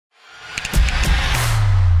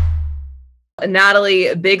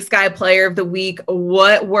Natalie, Big Sky Player of the Week.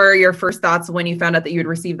 What were your first thoughts when you found out that you would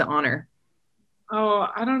receive the honor? Oh,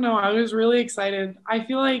 I don't know. I was really excited. I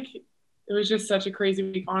feel like it was just such a crazy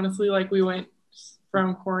week. Honestly, like we went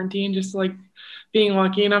from quarantine just like being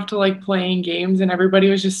lucky enough to like playing games, and everybody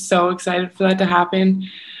was just so excited for that to happen.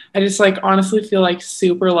 I just like honestly feel like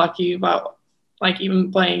super lucky about like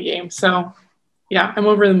even playing games. So yeah, I'm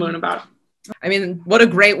over the moon about it. I mean, what a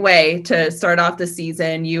great way to start off the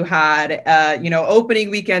season. You had, opening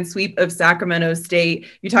weekend sweep of Sacramento State.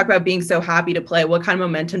 You talk about being so happy to play. What kind of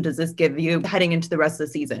momentum does this give you heading into the rest of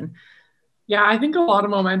the season? Yeah, I think a lot of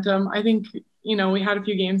momentum. I think, we had a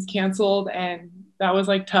few games canceled and that was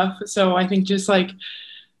like tough. So I think just like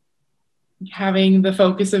having the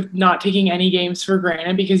focus of not taking any games for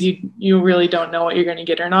granted because you really don't know what you're going to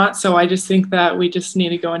get or not. So I just think that we just need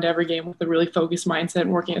to go into every game with a really focused mindset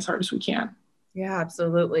and working as hard as we can. Yeah,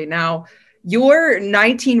 absolutely. Now, your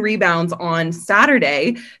 19 rebounds on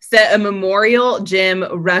Saturday set a Memorial Gym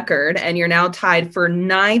record, and you're now tied for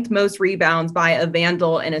 9th most rebounds by a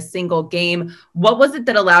Vandal in a single game. What was it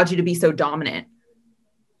that allowed you to be so dominant?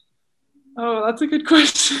 Oh, that's a good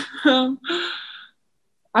question.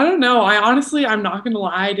 I don't know. I'm not gonna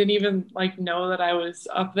lie. I didn't even like know that I was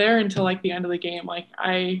up there until like the end of the game. Like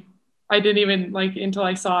I didn't even like until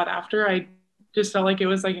I saw it after. I just felt like it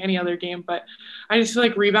was like any other game. But I just feel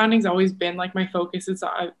like rebounding's always been like my focus.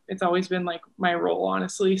 It's always been like my role,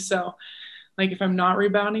 honestly. So like if I'm not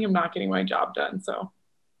rebounding, I'm not getting my job done. So.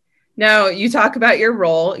 Now, you talk about your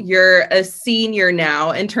role. You're a senior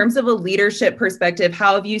now. In terms of a leadership perspective,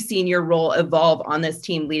 how have you seen your role evolve on this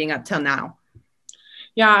team leading up till now?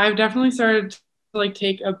 Yeah, I've definitely started to like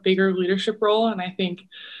take a bigger leadership role, and I think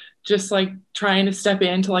just like trying to step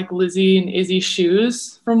into like Lizzie and Izzy's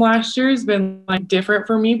shoes from last year has been like different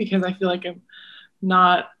for me because I feel like I'm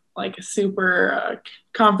not like a super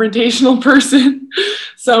confrontational person.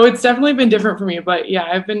 So it's definitely been different for me. But yeah,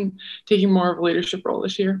 I've been taking more of a leadership role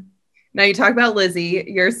this year. Now, you talk about Lizzie,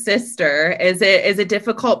 your sister. Is it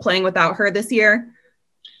difficult playing without her this year?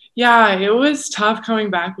 Yeah, it was tough coming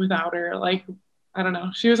back without her. Like, I don't know.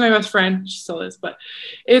 She was my best friend. She still is, but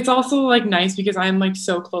it's also like nice because I'm like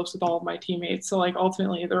so close with all of my teammates. So like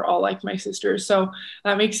ultimately they're all like my sisters. So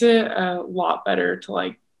that makes it a lot better to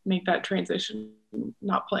like make that transition,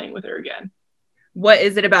 not playing with her again. What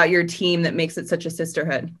is it about your team that makes it such a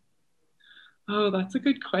sisterhood? Oh, that's a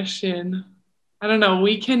good question. I don't know.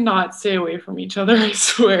 We cannot stay away from each other, I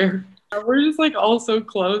swear. We're just like all so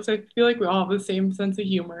close. I feel like we all have the same sense of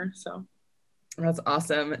humor. So that's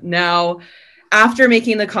awesome. Now, after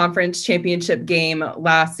making the conference championship game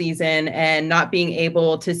last season and not being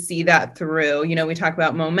able to see that through, we talk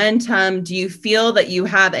about momentum. Do you feel that you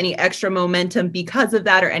have any extra momentum because of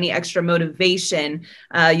that or any extra motivation,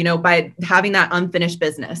 by having that unfinished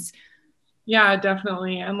business? Yeah,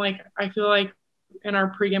 definitely. And like, I feel like in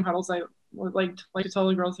our pregame huddles, I would like to tell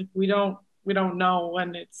the girls, like, we don't know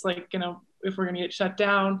when it's like, if we're going to get shut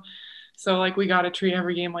down. So like we got to treat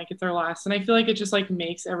every game like it's our last. And I feel like it just like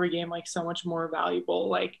makes every game like so much more valuable.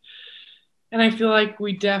 Like, and I feel like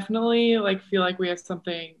we definitely like feel like we have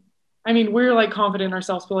something. I mean, we're like confident in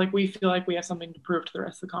ourselves, but like we feel like we have something to prove to the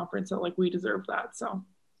rest of the conference that like we deserve that. So.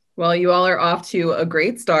 Well, you all are off to a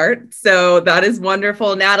great start. So that is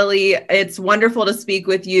wonderful. Natalie, it's wonderful to speak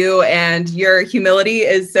with you, and your humility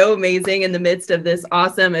is so amazing in the midst of this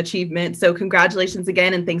awesome achievement. So congratulations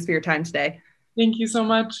again, and thanks for your time today. Thank you so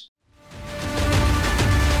much.